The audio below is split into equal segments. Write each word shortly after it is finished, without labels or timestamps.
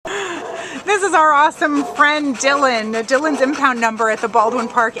This is our awesome friend Dylan. Dylan's impound number at the Baldwin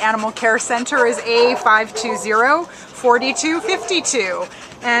Park Animal Care Center is A5204252.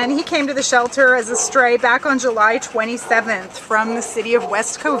 And he came to the shelter as a stray back on July 27th from the city of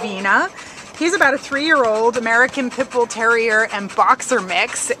West Covina. He's about a 3-year-old American Pit Bull Terrier and Boxer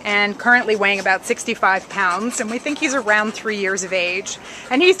mix, and currently weighing about 65 pounds, and we think he's around 3 years of age.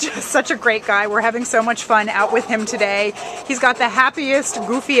 And he's just such a great guy. We're having so much fun out with him today. He's got the happiest,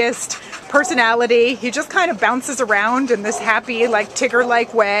 goofiest personality. He just kind of bounces around in this happy, like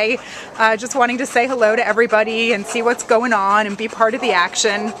Tigger-like way, just wanting to say hello to everybody and see what's going on and be part of the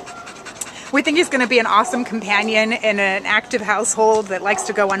action. We think he's going to be an awesome companion in an active household that likes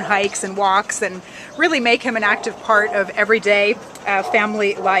to go on hikes and walks and really make him an active part of everyday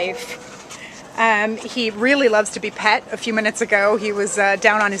family life. He really loves to be pet. A few minutes ago he was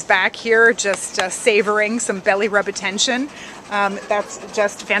down on his back here just savoring some belly rub attention. That's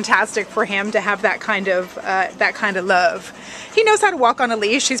just fantastic for him to have that kind of love. He knows how to walk on a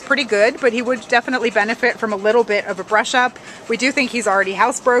leash. He's pretty good, but he would definitely benefit from a little bit of a brush up. We do think he's already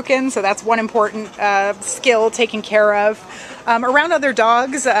housebroken, so that's one important skill taken care of. Around other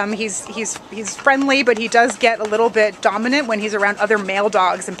dogs, he's friendly, but he does get a little bit dominant when he's around other male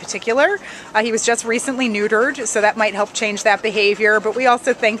dogs in particular. He was just recently neutered, so that might help change that behavior, but we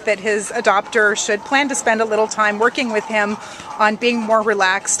also think that his adopter should plan to spend a little time working with him on being more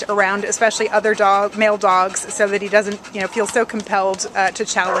relaxed around especially other male dogs, so that he doesn't feel so compelled to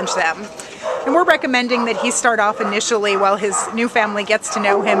challenge them. And we're recommending that he start off initially while his new family gets to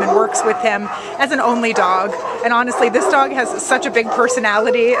know him and works with him as an only dog. And honestly, this dog has such a big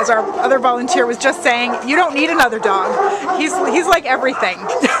personality. As our other volunteer was just saying, you don't need another dog. He's like everything.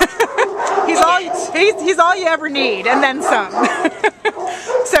 He's all you ever need, and then some.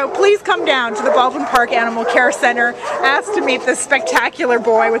 So please come down to the Baldwin Park Animal Care Center. Ask to meet this spectacular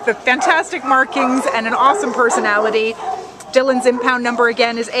boy with the fantastic markings and an awesome personality. Dylan's impound number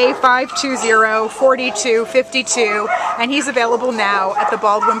again is A5204252, and he's available now at the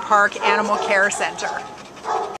Baldwin Park Animal Care Center.